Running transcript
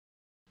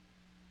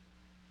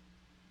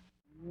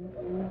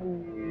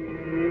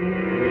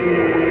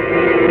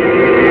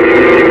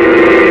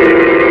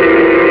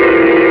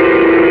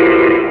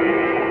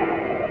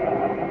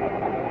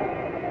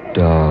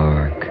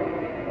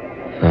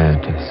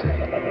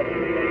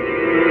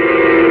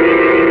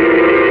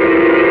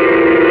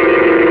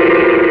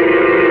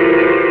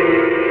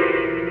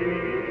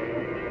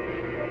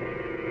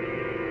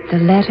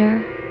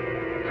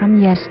letter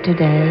from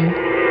yesterday.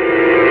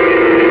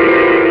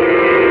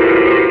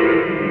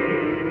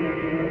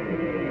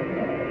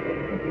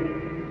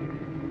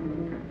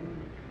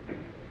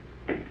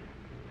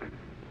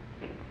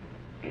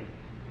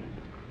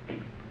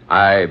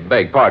 I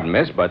beg pardon,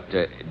 miss, but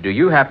do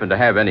you happen to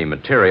have any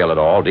material at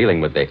all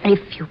dealing with the...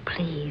 If you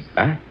please.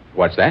 Huh?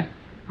 What's that?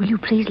 Will you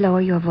please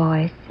lower your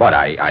voice? But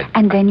I...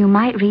 And then you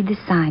might read the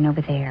sign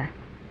over there.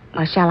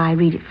 Or shall I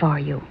read it for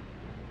you?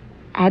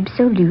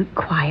 Absolute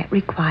quiet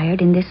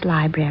required in this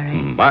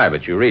library. My,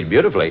 but you read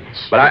beautifully.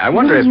 But I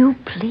wonder Will if... you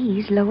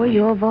please lower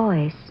your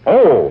voice?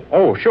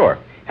 Oh, sure.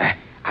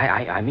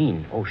 I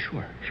mean,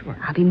 sure.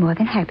 I'll be more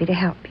than happy to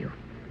help you.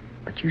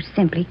 But you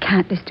simply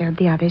can't disturb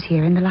the others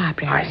here in the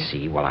library. I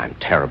see. Well, I'm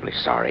terribly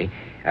sorry.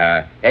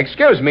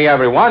 Excuse me,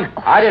 everyone.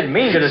 I didn't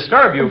mean to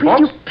disturb you, Will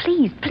folks.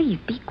 you please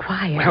be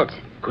quiet? Well,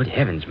 good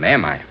heavens,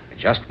 ma'am, I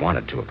just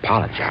wanted to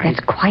apologize.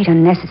 That's quite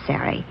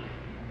unnecessary.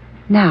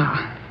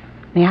 Now,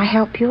 may I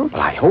help you?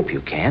 Well, I hope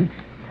you can.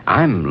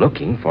 I'm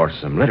looking for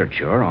some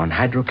literature on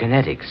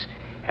hydrokinetics.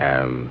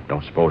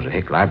 Don't suppose a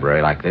hick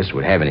library like this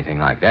would have anything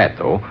like that,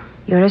 though.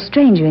 You're a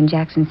stranger in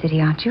Jackson City,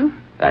 aren't you?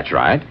 That's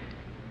right.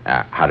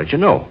 How did you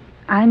know?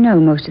 I know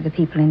most of the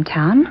people in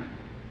town.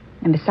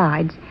 And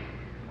besides,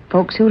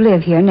 folks who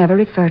live here never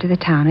refer to the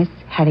town as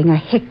having a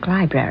hick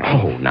library.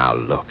 Oh, now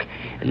look.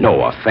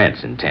 No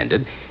offense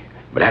intended.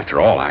 But after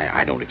all,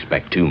 I don't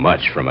expect too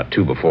much from a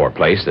 2x4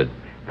 place that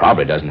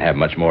probably doesn't have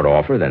much more to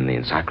offer than the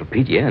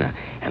encyclopedia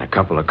and a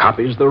couple of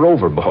copies of the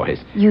Rover Boys.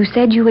 You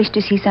said you wished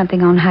to see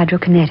something on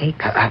hydrokinetics.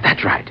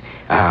 That's right.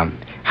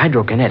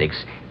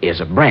 Hydrokinetics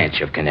is a branch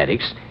of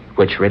kinetics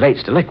which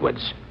relates to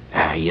liquids.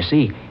 You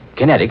see,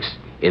 kinetics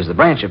is the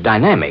branch of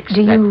dynamics.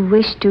 Do you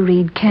wish to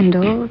read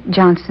Kendall,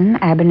 Johnson,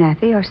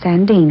 Abernathy, or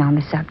Sandine on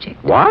the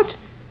subject? What?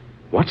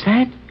 What's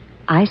that?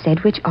 I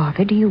said, which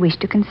author do you wish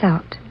to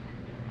consult?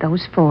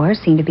 Those four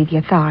seem to be the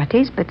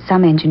authorities, but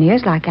some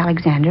engineers like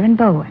Alexander and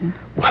Bowen.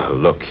 Well,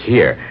 look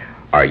here.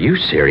 Are you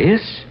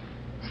serious?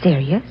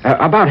 Serious?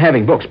 About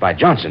having books by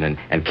Johnson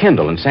and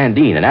Kendall and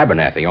Sandine and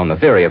Abernathy on the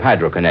theory of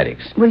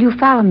hydrokinetics. Will you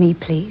follow me,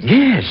 please?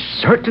 Yes,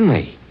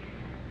 certainly.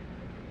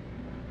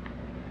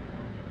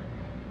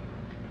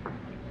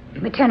 You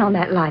may turn on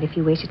that light if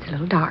you wish. It's a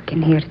little dark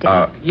in here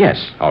today.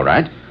 Yes, all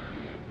right.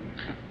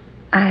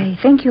 I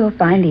think you'll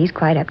find these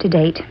quite up to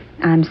date.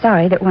 I'm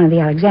sorry that one of the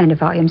Alexander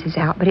volumes is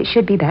out, but it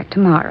should be back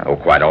tomorrow. Oh,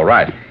 quite all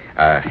right.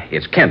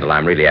 It's Kendall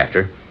I'm really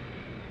after.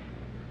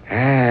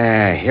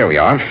 Here we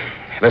are.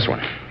 This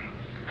one.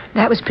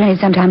 That was printed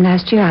sometime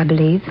last year, I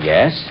believe.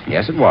 Yes,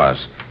 it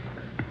was.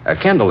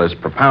 Kendall is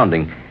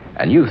propounding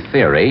a new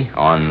theory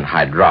on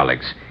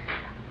hydraulics.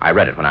 I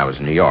read it when I was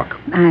in New York.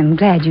 I'm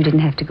glad you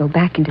didn't have to go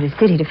back into the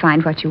city to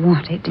find what you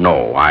wanted.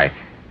 No,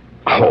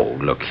 Oh,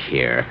 look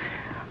here.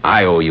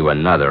 I owe you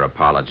another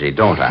apology,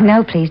 don't I?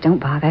 No, please, don't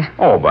bother.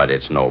 Oh, but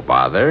it's no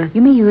bother.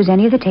 You may use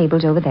any of the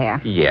tables over there.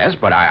 Yes,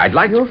 but I'd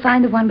like You'll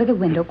find the one by the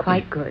window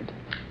quite good.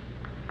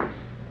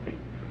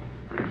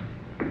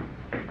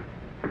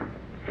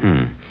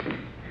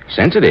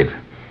 Sensitive.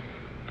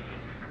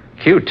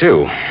 Cute,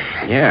 too.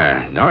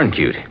 Yeah, darn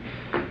cute.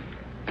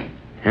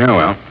 Yeah,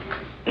 well.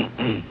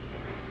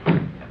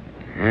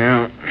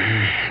 Well,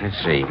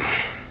 let's see.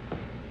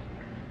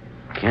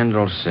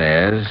 Kendall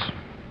says,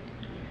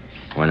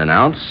 when an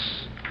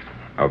ounce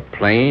of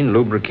plain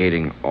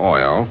lubricating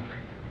oil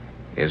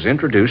is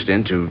introduced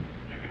into...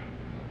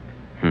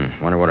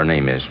 wonder what her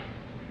name is.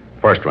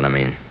 First one, I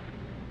mean.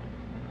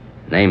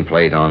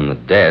 Nameplate on the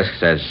desk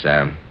says,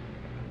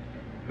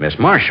 Miss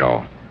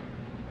Marshall.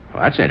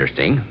 Well, that's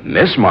interesting.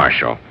 Miss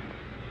Marshall.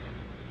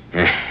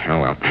 Oh,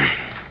 well.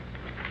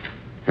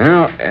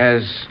 Well,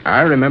 as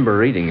I remember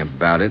reading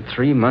about it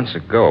 3 months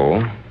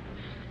ago,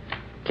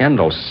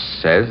 Kendall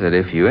says that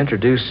if you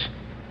introduce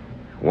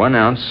 1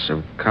 ounce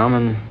of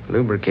common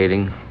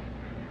lubricating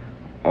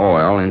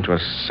oil into a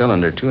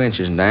cylinder 2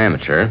 inches in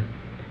diameter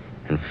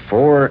and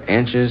 4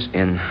 inches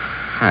in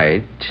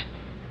height...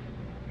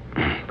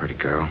 Pretty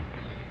girl.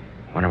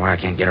 Wonder why I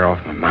can't get her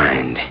off my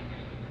mind.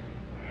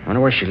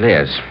 Wonder where she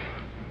lives.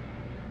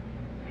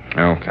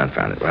 Oh,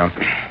 confound it. Well,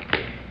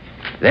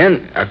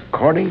 then,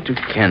 according to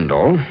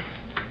Kendall,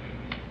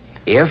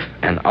 if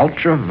an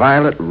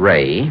ultraviolet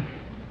ray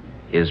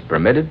is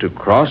permitted to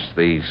cross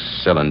the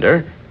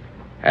cylinder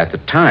at the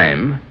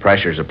time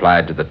pressure is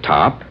applied to the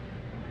top,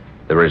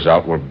 the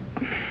result will...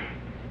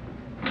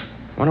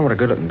 Wonder what a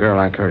good-looking girl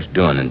like her is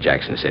doing in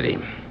Jackson City.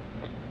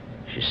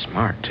 She's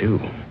smart, too.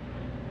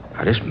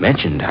 I just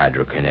mentioned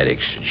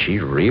hydrokinetics, and she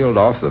reeled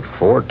off the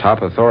 4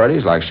 top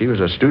authorities like she was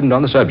a student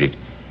on the subject.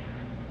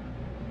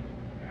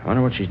 I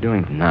wonder what she's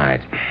doing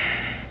tonight.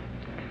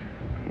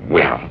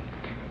 Well,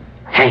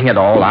 hang it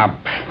all up.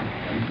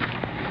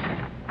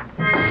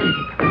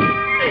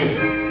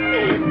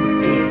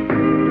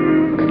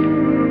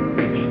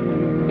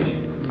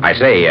 I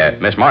say,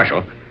 Miss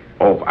Marshall.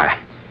 Oh,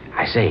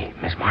 I say,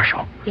 Miss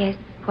Marshall. Yes,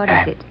 what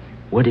is it?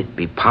 Would it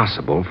be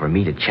possible for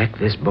me to check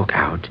this book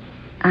out?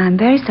 I'm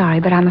very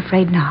sorry, but I'm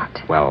afraid not.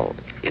 Well,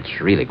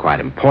 it's really quite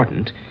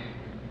important.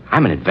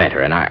 I'm an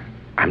inventor, and I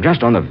I'm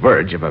just on the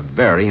verge of a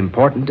very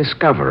important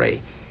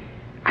discovery.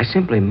 I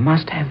simply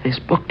must have this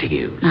book to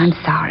use. I'm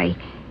sorry.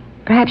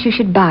 Perhaps you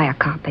should buy a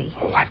copy.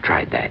 Oh, I've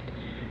tried that.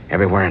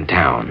 Everywhere in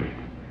town.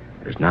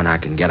 There's none I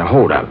can get a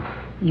hold of.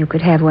 You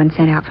could have one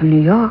sent out from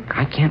New York.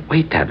 I can't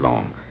wait that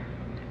long.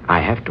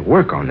 I have to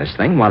work on this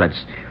thing while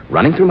it's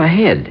running through my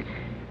head.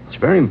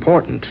 It's very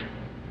important.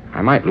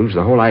 I might lose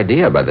the whole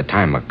idea by the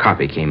time a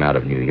copy came out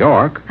of New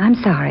York. I'm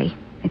sorry.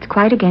 It's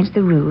quite against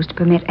the rules to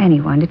permit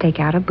anyone to take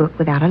out a book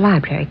without a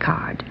library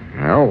card.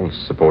 Well,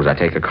 suppose I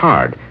take a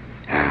card.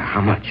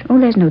 How much? Oh,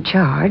 there's no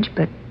charge,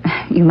 but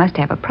you must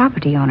have a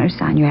property owner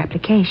sign your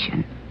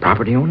application.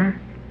 Property owner?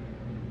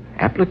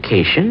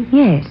 Application?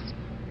 Yes.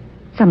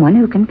 Someone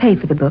who can pay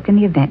for the book in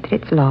the event that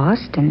it's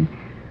lost and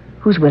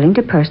who's willing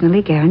to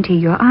personally guarantee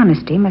your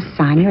honesty must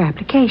sign your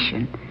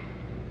application.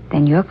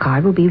 Then your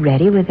card will be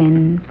ready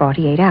within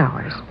 48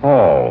 hours.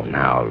 Oh,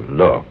 now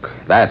look.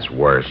 That's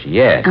worse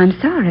yet. I'm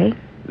sorry.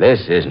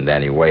 This isn't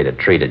any way to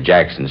treat a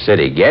Jackson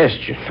City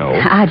guest, you know.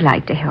 I'd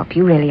like to help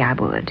you. Really, I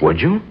would. Would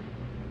you?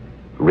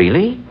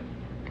 Really?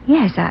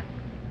 Yes,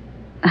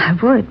 I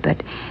would,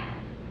 but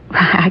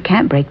I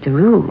can't break the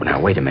rules. Well,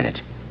 now, wait a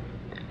minute.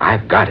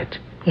 I've got it.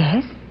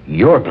 Yes?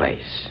 Your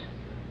place.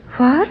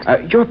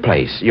 What? Your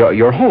place.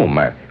 Your home.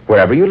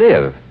 Wherever you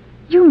live.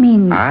 You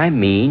mean... I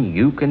mean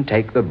you can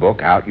take the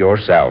book out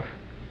yourself.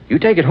 You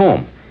take it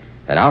home.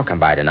 Then I'll come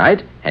by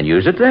tonight and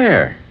use it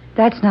there.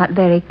 That's not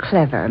very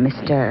clever,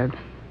 Mr.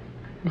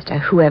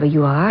 whoever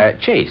you are.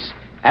 Chase.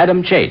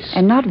 Adam Chase.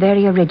 And not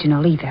very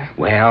original either.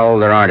 Well,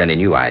 there aren't any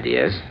new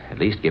ideas. At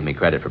least give me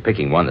credit for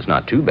picking one that's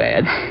not too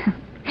bad.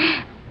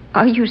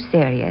 Are you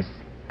serious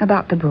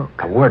about the book?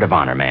 A word of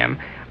honor, ma'am.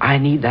 I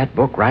need that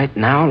book right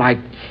now like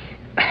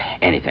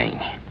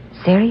anything.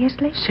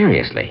 Seriously?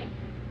 Seriously.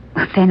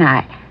 Well, then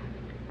I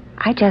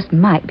just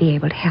might be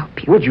able to help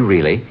you. Would you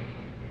really?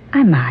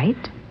 I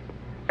might.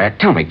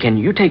 Tell me, can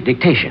you take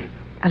dictation?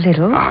 A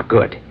little. Ah,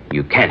 good.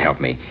 You can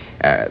help me.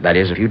 That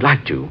is, if you'd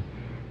like to.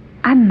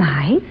 I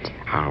might.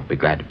 I'll be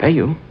glad to pay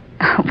you.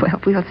 Oh,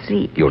 well, we'll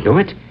see. You'll do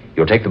it?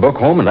 You'll take the book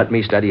home and let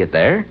me study it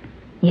there?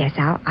 Yes,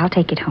 I'll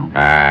take it home.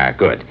 Ah,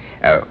 good.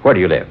 Where do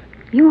you live?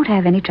 You won't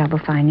have any trouble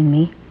finding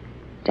me.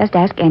 Just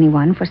ask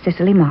anyone for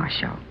Cicely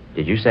Marshall.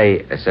 Did you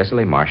say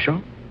Cicely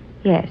Marshall?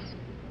 Yes.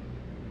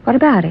 What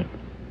about it?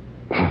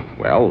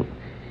 Well,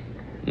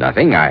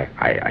 nothing.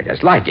 I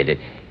just like it.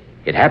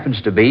 It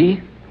happens to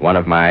be one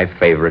of my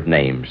favorite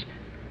names.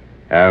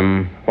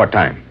 What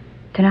time?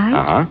 Tonight?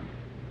 Uh-huh.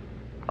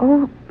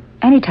 Oh,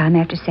 anytime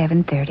after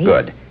 7:30.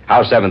 Good.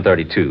 How's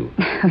 7:32?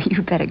 Oh,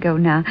 you better go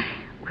now.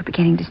 We're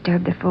beginning to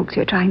disturb the folks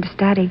who are trying to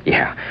study.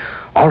 Yeah.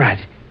 All right.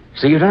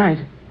 See you tonight.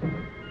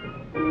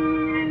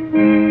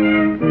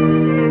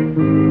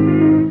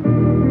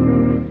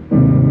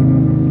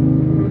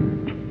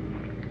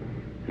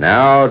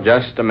 Now,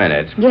 just a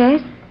minute.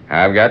 Yes?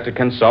 I've got to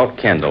consult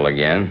Kendall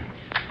again.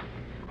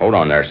 Hold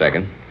on there a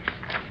second.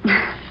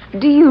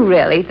 Do you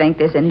really think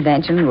this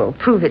invention will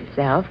prove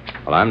itself?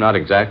 Well, I'm not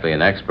exactly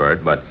an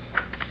expert, but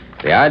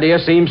the idea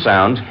seems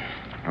sound.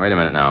 Wait a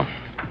minute now.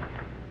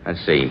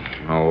 Let's see.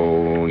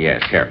 Oh,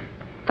 yes, here.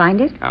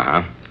 Find it?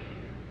 Uh-huh.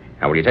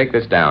 Now, will you take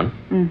this down?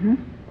 Mm-hmm.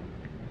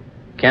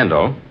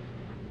 Kendall,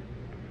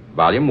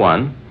 Volume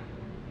 1,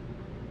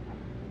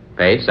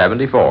 page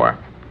 74.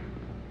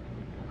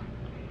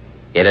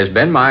 It has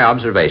been my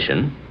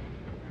observation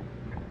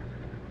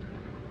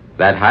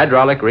that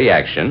hydraulic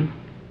reaction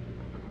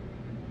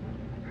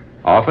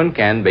often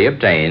can be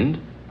obtained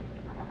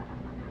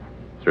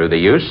through the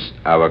use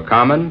of a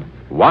common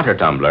water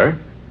tumbler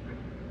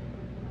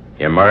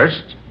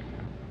immersed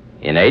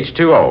in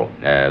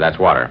H2O. That's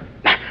water.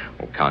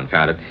 Oh,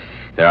 confound it.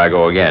 There I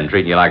go again,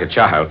 treating you like a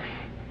child.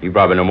 You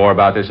probably know more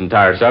about this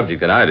entire subject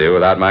than I do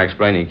without my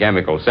explaining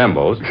chemical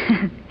symbols.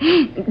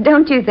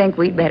 Don't you think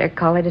we'd better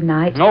call it a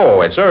night?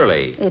 No, it's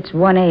early. It's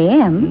 1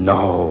 a.m.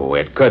 No,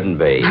 it couldn't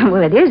be.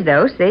 Well, it is,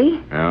 though,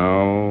 see?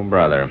 Oh,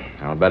 brother.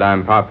 I'll bet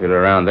I'm popular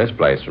around this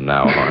place from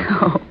now on.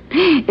 Oh,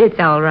 it's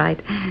all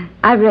right.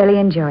 I really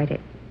enjoyed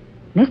it.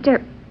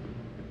 Mister,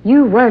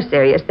 you were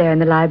serious there in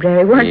the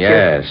library, weren't you?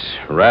 Yes,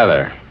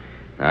 rather.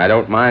 I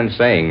don't mind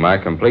saying my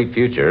complete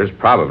future is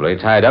probably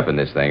tied up in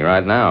this thing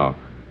right now.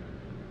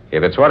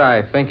 If it's what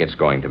I think it's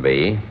going to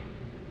be,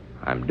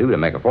 I'm due to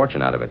make a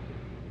fortune out of it.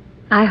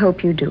 I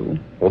hope you do.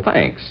 Well,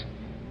 thanks.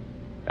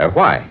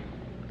 Why?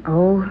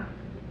 Oh,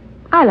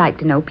 I like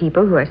to know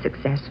people who are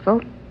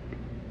successful.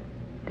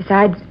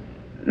 Besides,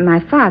 my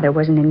father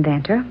was an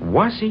inventor.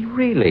 Was he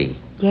really?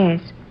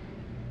 Yes.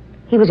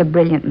 He was a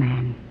brilliant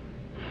man.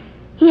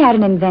 He had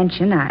an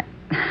invention.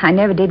 I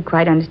never did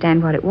quite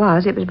understand what it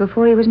was. It was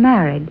before he was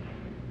married.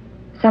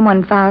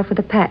 Someone filed for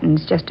the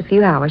patents just a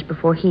few hours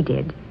before he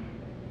did.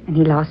 And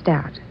he lost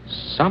out.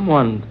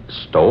 Someone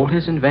stole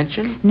his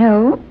invention?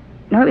 No,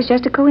 it was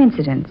just a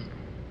coincidence.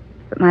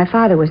 But my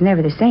father was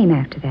never the same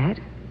after that.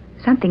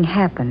 Something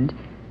happened.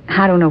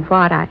 I don't know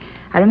what. I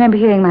remember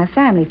hearing my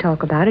family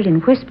talk about it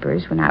in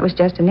whispers when I was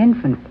just an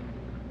infant.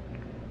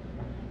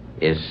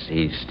 Is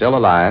he still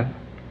alive?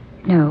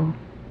 No,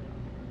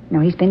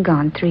 he's been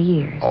gone 3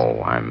 years.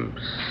 Oh, I'm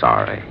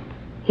sorry.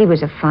 He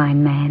was a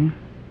fine man.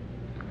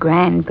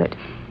 Grand, but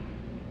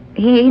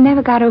he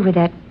never got over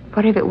that,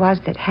 whatever it was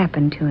that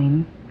happened to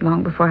him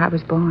long before I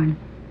was born.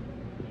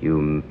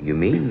 You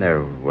mean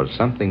there was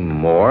something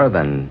more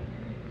than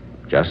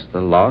just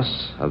the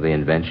loss of the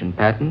invention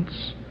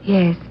patents?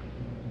 Yes.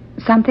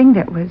 Something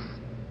that was,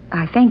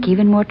 I think,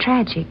 even more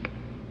tragic.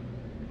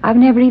 I've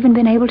never even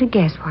been able to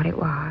guess what it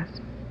was.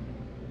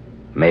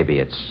 Maybe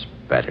it's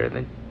better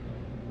that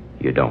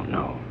you don't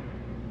know.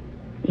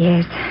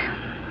 Yes,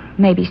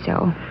 maybe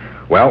so.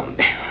 Well,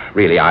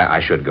 really,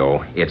 I should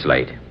go. It's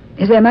late.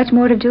 Is there much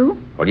more to do?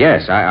 Well,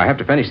 yes, I have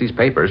to finish these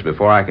papers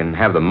before I can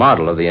have the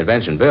model of the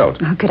invention built.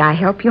 Oh, could I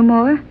help you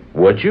more?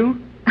 Would you?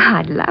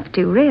 I'd love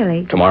to,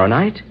 really. Tomorrow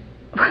night?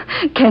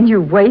 Can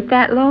you wait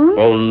that long?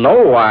 Well,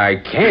 no, I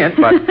can't,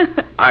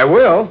 but I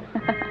will.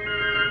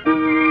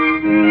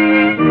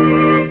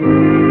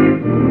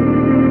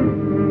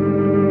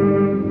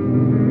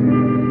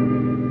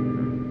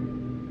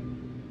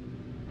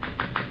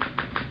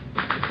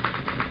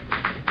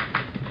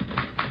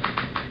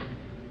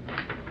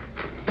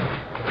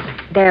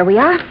 There we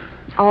are.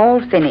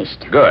 All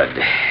finished. Good.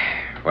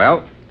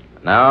 Well,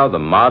 now the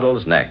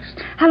model's next.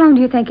 How long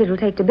do you think it'll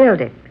take to build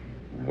it?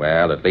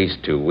 Well, at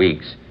least 2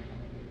 weeks.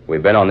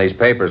 We've been on these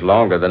papers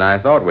longer than I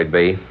thought we'd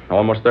be.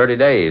 Almost 30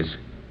 days.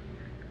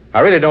 I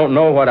really don't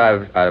know what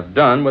I've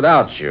done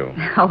without you.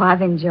 Oh,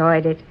 I've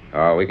enjoyed it.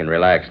 Oh, we can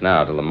relax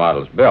now till the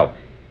model's built.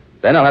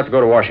 Then I'll have to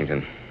go to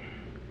Washington.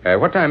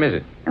 What time is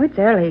it? Oh, it's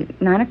early.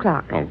 9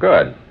 o'clock. Oh,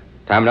 good.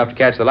 Time enough to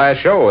catch the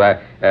last show.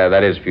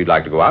 That is, if you'd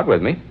like to go out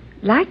with me.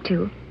 Like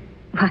to?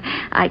 Why,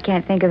 I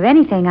can't think of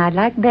anything I'd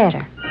like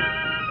better.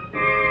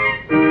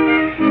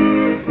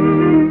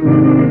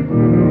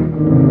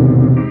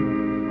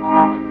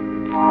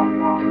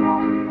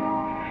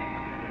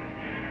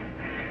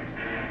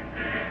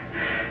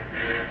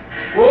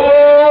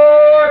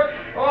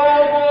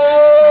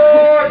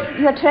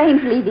 Your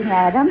train's leaving,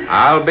 Adam.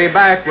 I'll be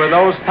back with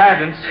those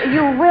patents.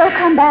 You will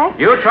come back?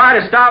 You try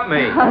to stop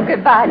me. Oh,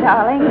 goodbye,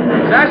 darling.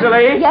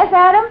 Cecily? Yes,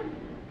 Adam?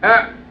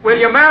 Will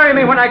you marry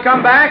me when I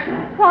come back?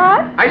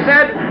 What? I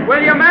said,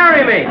 will you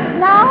marry me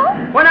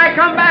Now? when I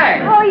come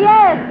back? Oh,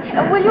 yes.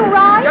 Will you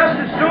ride? Just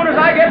as soon as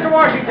I get to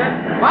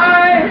Washington.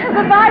 Bye.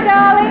 Goodbye,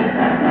 darling.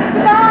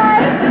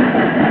 Goodbye.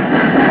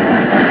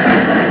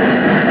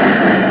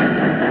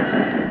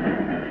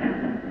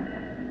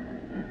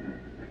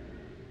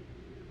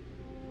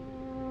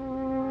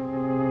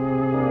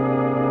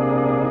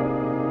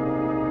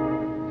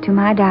 To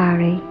my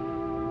diary,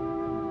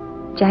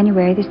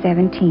 January the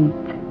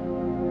 17th.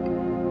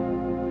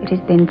 It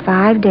has been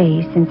 5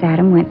 days since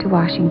Adam went to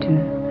Washington.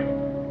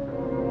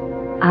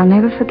 I'll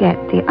never forget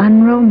the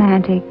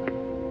unromantic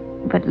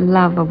but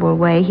lovable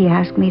way he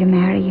asked me to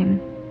marry him.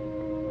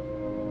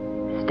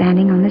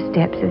 Standing on the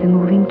steps of the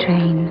moving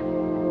train,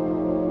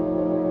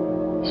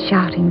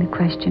 shouting the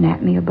question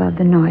at me above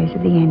the noise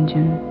of the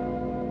engine.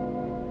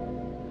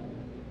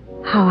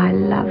 How I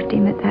loved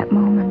him at that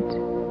moment.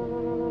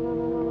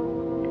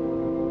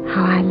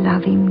 How I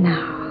love him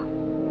now.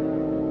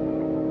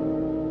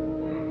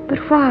 But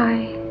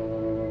why?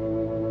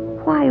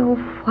 Why, oh,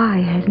 why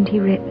hasn't he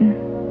written?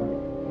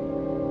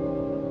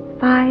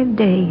 5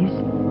 days,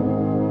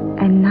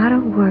 and not a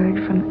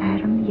word from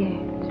Adam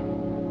yet.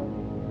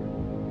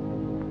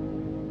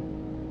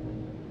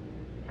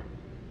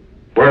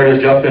 Word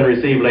has just been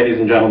received, ladies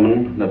and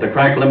gentlemen, that the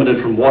crack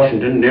limited from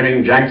Washington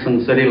nearing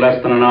Jackson City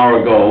less than an hour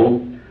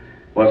ago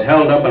was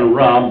held up and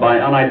robbed by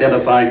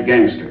unidentified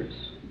gangsters.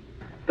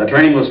 The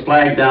train was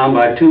flagged down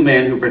by 2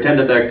 men who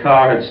pretended their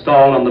car had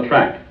stalled on the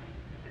track.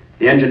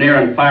 The engineer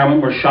and fireman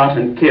were shot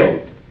and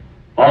killed.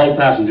 All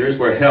passengers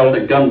were held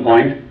at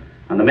gunpoint,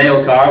 and the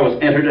mail car was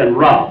entered and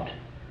robbed.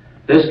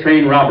 This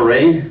train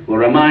robbery will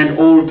remind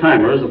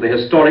old-timers of the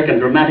historic and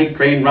dramatic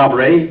train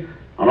robbery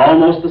on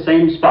almost the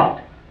same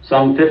spot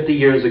some 50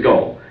 years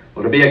ago.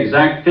 Well, to be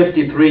exact,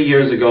 53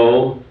 years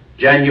ago,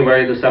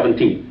 January the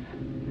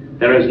 17th.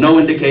 There is no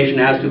indication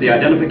as to the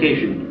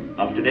identification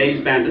of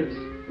today's bandits,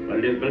 but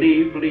it is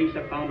believed police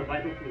have found a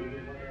vital clue.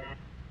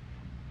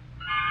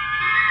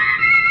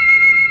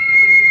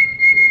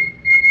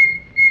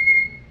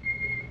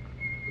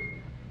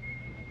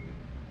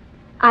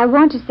 I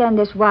want to send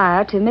this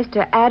wire to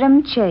Mr.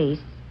 Adam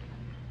Chase,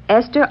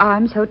 Esther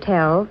Arms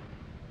Hotel,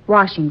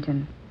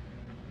 Washington.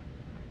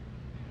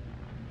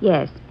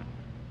 Yes.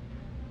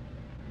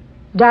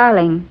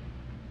 Darling,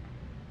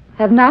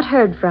 have not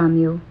heard from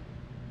you.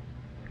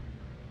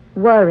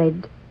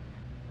 Worried.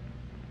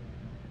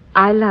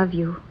 I love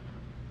you.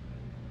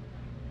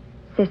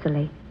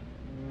 Cicely.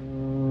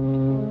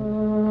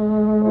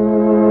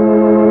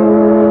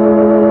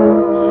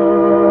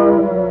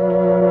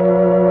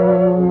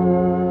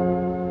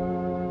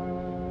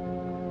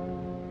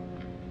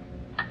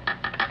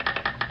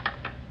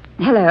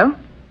 Hello?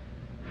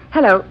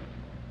 Hello?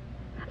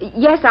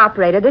 Yes,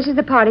 operator, this is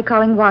the party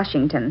calling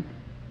Washington.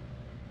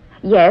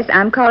 Yes,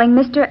 I'm calling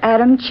Mr.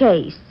 Adam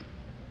Chase.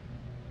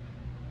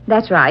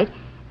 That's right,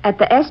 at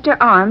the Esther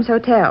Arms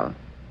Hotel.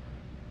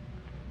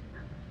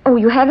 Oh,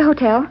 you have a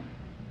hotel?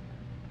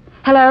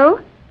 Hello?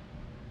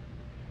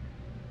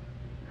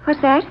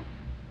 What's that?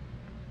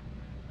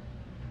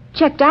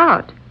 Checked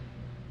out.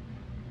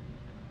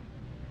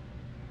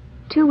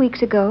 2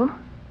 weeks ago.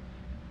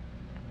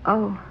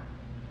 Oh.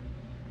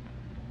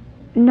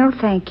 No,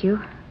 thank you.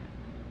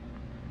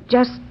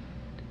 Just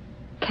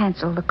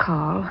cancel the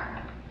call.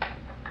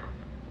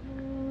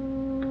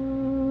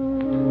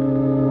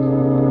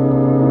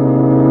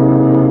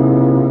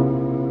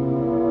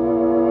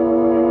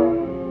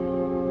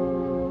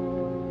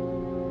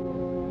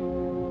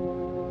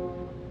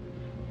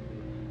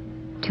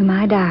 To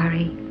my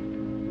diary,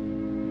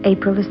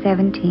 April the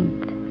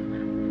 17th.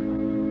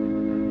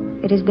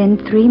 It has been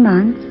 3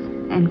 months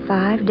and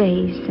 5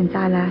 days since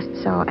I last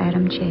saw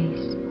Adam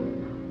Chase.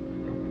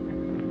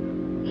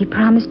 He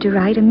promised to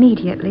write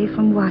immediately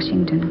from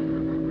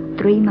Washington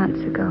 3 months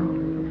ago.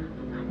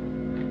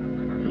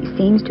 He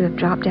seems to have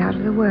dropped out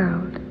of the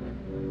world.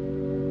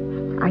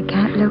 I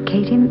can't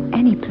locate him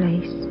any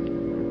place.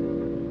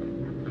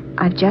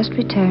 I've just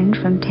returned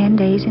from 10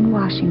 days in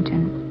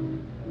Washington.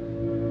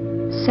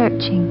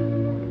 Searching.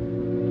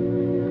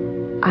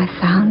 I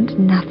found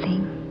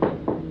nothing.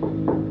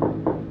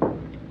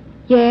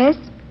 Yes?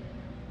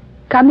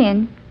 Come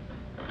in.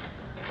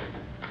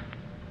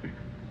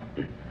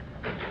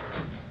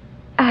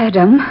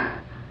 Adam.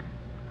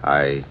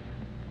 I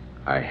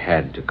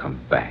had to come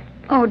back.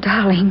 Oh,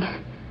 darling.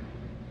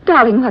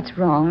 Darling, what's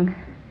wrong?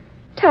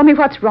 Tell me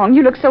what's wrong.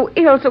 You look so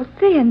ill, so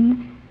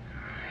thin.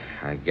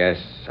 I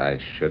guess I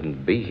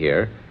shouldn't be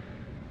here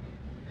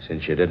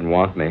since you didn't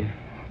want me.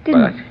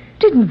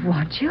 Didn't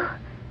want you?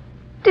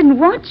 Didn't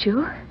want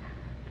you?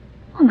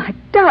 Oh, my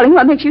darling,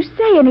 what makes you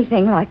say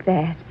anything like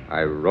that?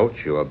 I wrote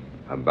you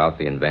about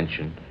the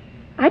invention.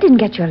 I didn't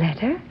get your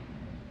letter.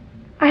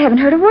 I haven't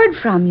heard a word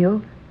from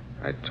you.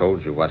 I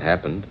told you what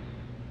happened.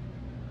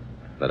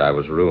 That I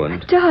was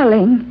ruined.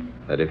 Darling.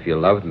 That if you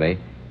loved me,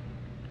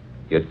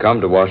 you'd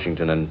come to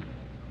Washington and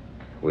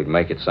we'd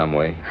make it some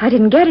way. I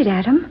didn't get it,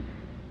 Adam.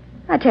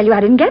 I tell you, I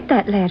didn't get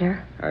that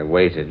letter. I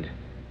waited.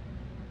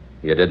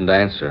 You didn't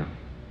answer.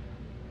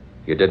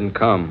 You didn't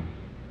come.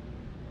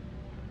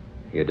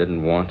 You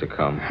didn't want to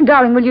come.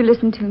 Darling, will you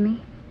listen to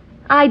me?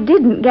 I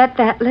didn't get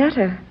that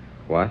letter.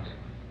 What?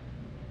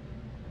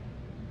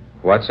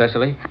 What,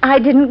 Cecily? I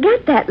didn't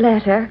get that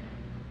letter.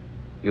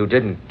 You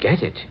didn't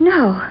get it?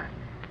 No.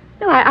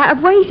 No, I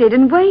waited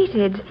and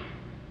waited.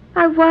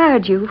 I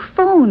wired you,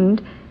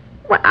 phoned.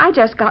 Well, I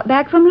just got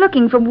back from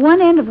looking from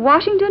one end of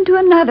Washington to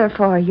another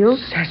for you.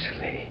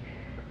 Cecily.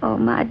 Oh,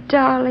 my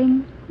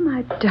darling,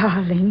 my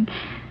darling.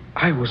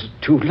 I was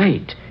too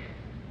late.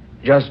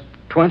 Just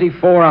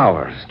 24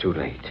 hours too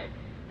late.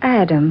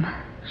 Adam.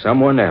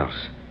 Someone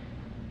else.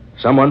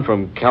 Someone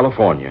from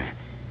California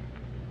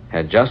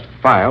had just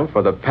filed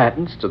for the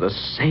patents to the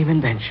same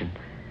invention.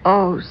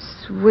 Oh,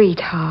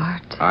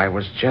 sweetheart. I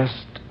was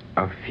just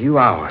a few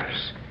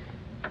hours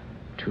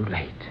too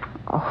late.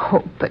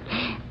 Oh, but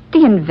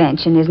the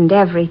invention isn't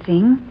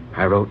everything.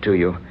 I wrote to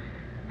you.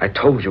 I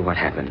told you what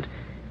happened.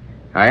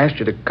 I asked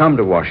you to come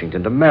to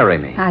Washington to marry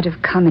me. I'd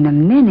have come in a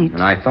minute.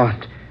 And I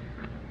thought...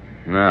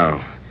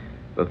 No,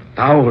 the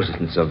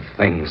thousands of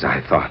things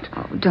I thought.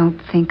 Oh,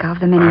 don't think of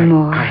them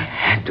anymore. I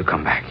had to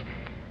come back.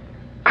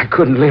 I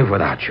couldn't live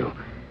without you.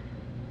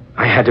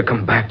 I had to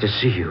come back to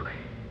see you.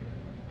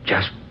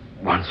 Just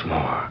once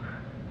more.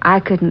 I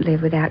couldn't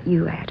live without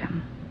you,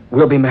 Adam.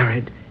 We'll be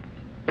married.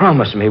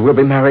 Promise me we'll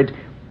be married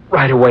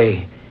right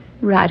away.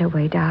 Right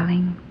away,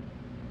 darling.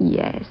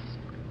 Yes,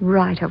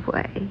 right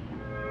away.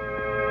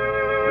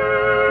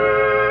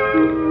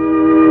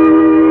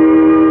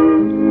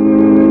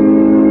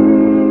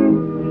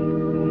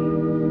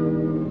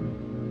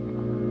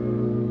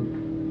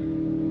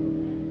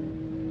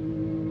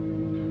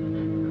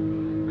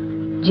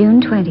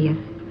 June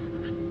 20th.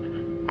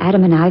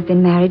 Adam and I have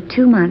been married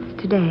 2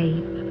 months today.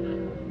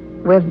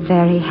 We're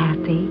very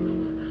happy.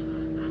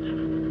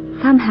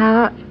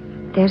 Somehow,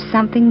 there's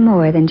something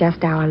more than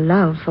just our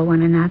love for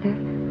one another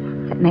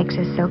that makes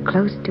us so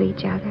close to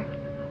each other.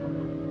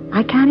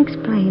 I can't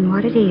explain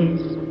what it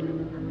is.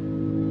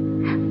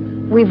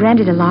 We've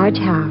rented a large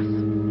house,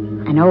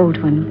 an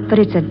old one, but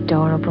it's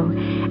adorable,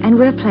 and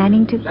we're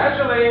planning to...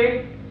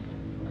 Cecily!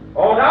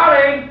 Oh,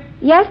 darling!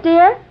 Yes,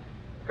 dear?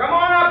 Come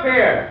on up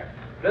here.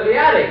 To the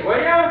attic,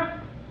 will you?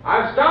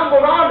 I've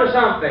stumbled onto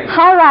something.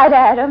 All right,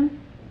 Adam.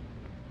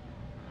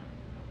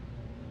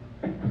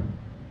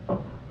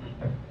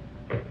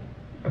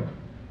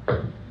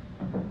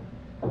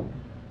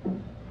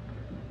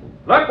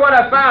 Look what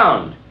I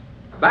found.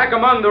 Back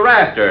among the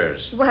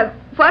rafters. Well,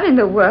 what in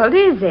the world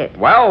is it?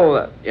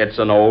 Well, it's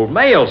an old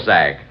mail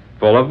sack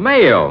full of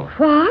mail.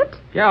 What?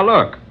 Yeah,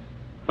 look.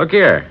 Look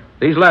here.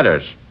 These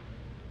letters.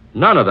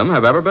 None of them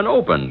have ever been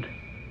opened.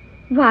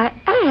 Why,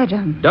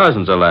 Adam.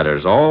 Dozens of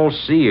letters, all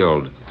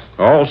sealed,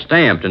 all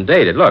stamped and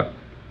dated. Look.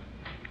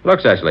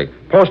 Look, Cecily.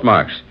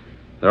 Postmarks.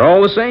 They're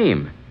all the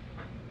same.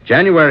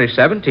 January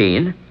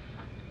 17,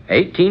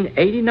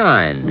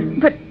 1889.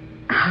 But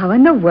how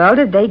in the world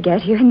did they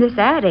get here in this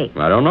attic?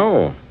 I don't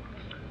know.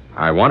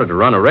 I wanted to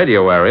run a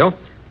radio aerial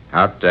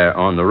out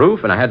on the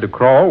roof, and I had to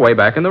crawl way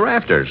back in the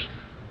rafters.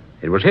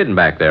 It was hidden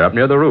back there up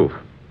near the roof.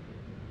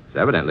 It's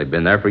evidently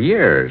been there for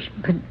years.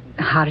 But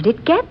how did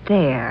it get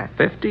there?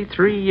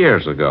 53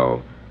 years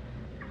ago.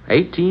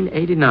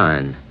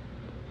 1889.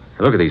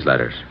 Look at these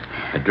letters.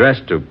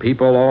 Addressed to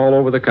people all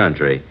over the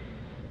country.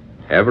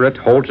 Everett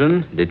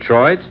Holton,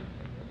 Detroit.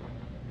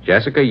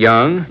 Jessica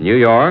Young, New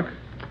York.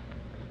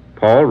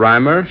 Paul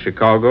Reimer,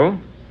 Chicago.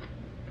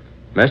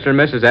 Mr. and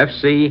Mrs.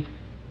 F.C.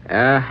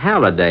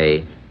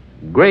 Halliday,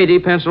 Grady,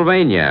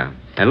 Pennsylvania.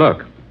 And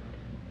look,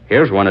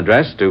 here's one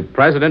addressed to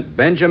President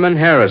Benjamin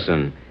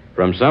Harrison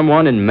from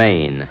someone in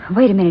Maine.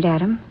 Wait a minute,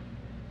 Adam.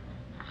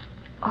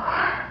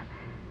 Oh,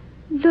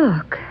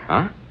 look.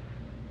 Huh?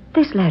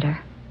 This letter.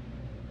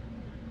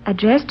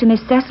 Addressed to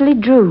Miss Cecily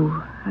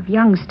Drew of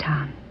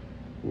Youngstown.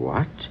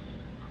 What?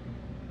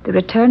 The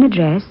return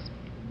address,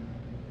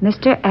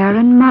 Mr.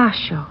 Aaron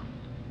Marshall.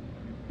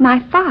 My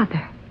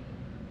father.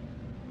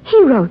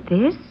 He wrote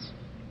this.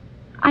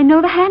 I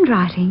know the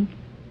handwriting.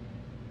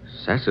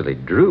 Cecily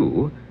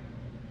Drew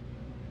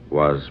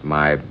was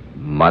my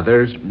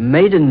mother's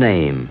maiden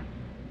name.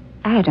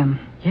 Adam.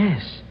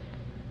 Yes,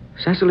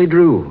 Cecily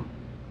Drew.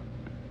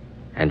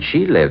 And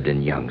she lived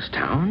in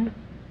Youngstown.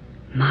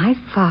 My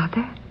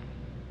father?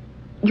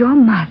 Your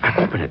mother?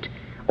 Open it.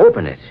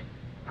 Open it.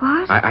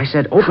 What? I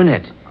said open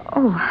it.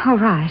 Oh, all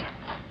right.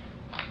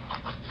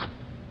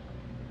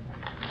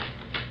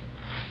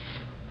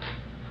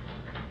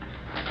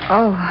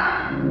 Oh.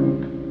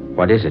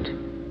 What is it?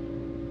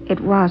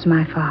 It was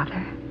my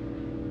father.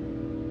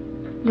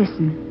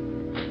 Listen.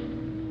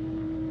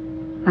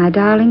 My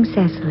darling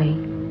Cecily,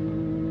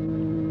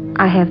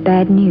 I have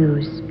bad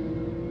news.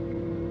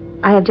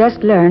 I have just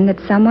learned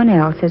that someone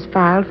else has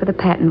filed for the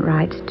patent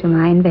rights to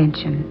my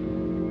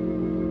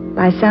invention.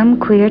 By some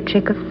queer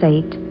trick of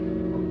fate,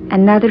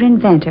 another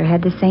inventor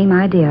had the same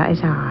idea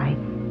as I.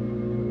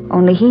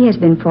 Only he has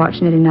been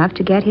fortunate enough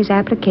to get his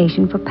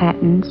application for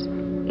patents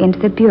into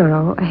the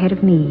Bureau ahead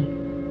of me.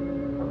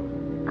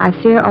 I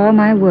fear all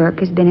my work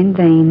has been in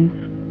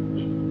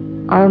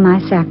vain, all my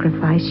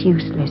sacrifice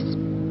useless.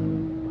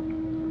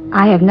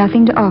 I have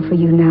nothing to offer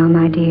you now,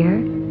 my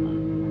dear,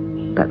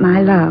 but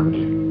my love.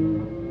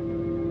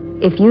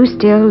 If you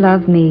still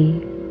love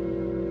me,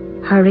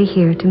 hurry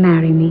here to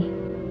marry me.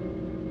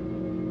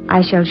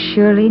 I shall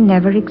surely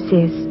never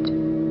exist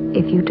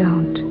if you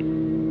don't.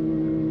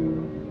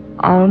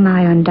 All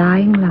my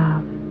undying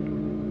love,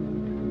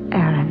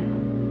 Aaron.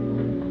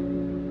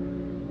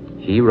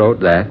 He wrote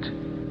that,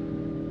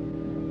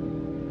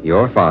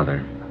 your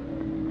father,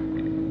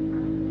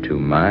 to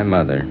my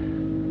mother.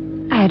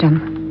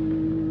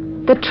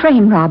 Adam, the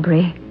train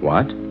robbery.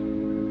 What?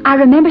 I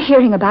remember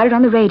hearing about it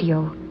on the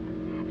radio.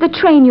 The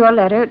train your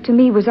letter to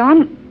me was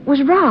on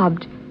was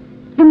robbed.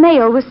 The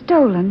mail was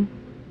stolen.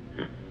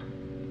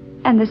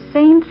 And the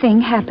same thing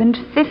happened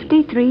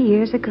 53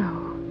 years ago.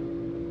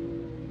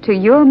 To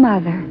your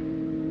mother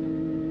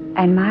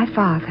and my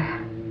father.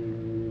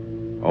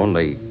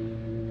 Only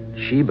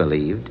she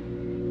believed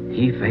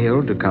he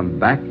failed to come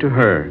back to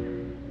her.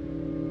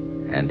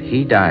 And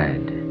he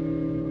died,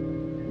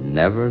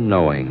 never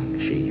knowing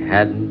she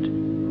hadn't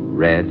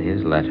read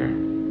his letter.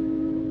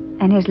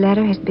 And his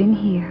letter has been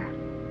here,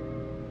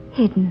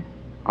 hidden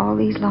all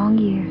these long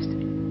years.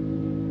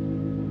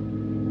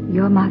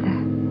 Your mother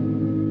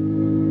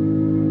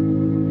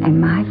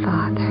and my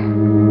father.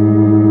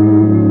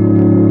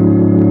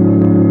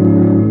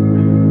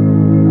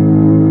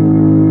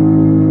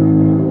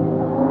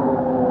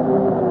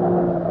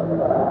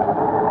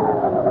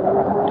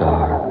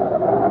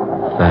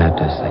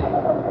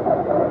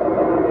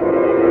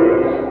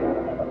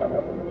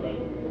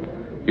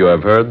 You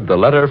have heard The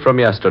Letter from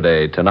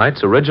Yesterday,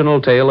 tonight's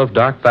original tale of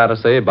dark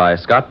fantasy by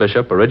Scott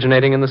Bishop,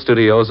 originating in the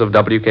studios of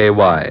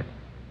WKY.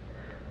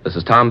 This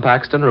is Tom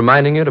Paxton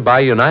reminding you to buy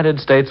United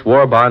States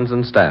war bonds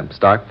and stamps.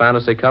 Dark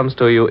fantasy comes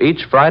to you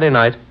each Friday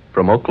night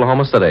from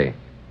Oklahoma City.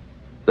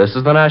 This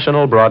is the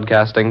National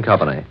Broadcasting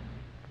Company.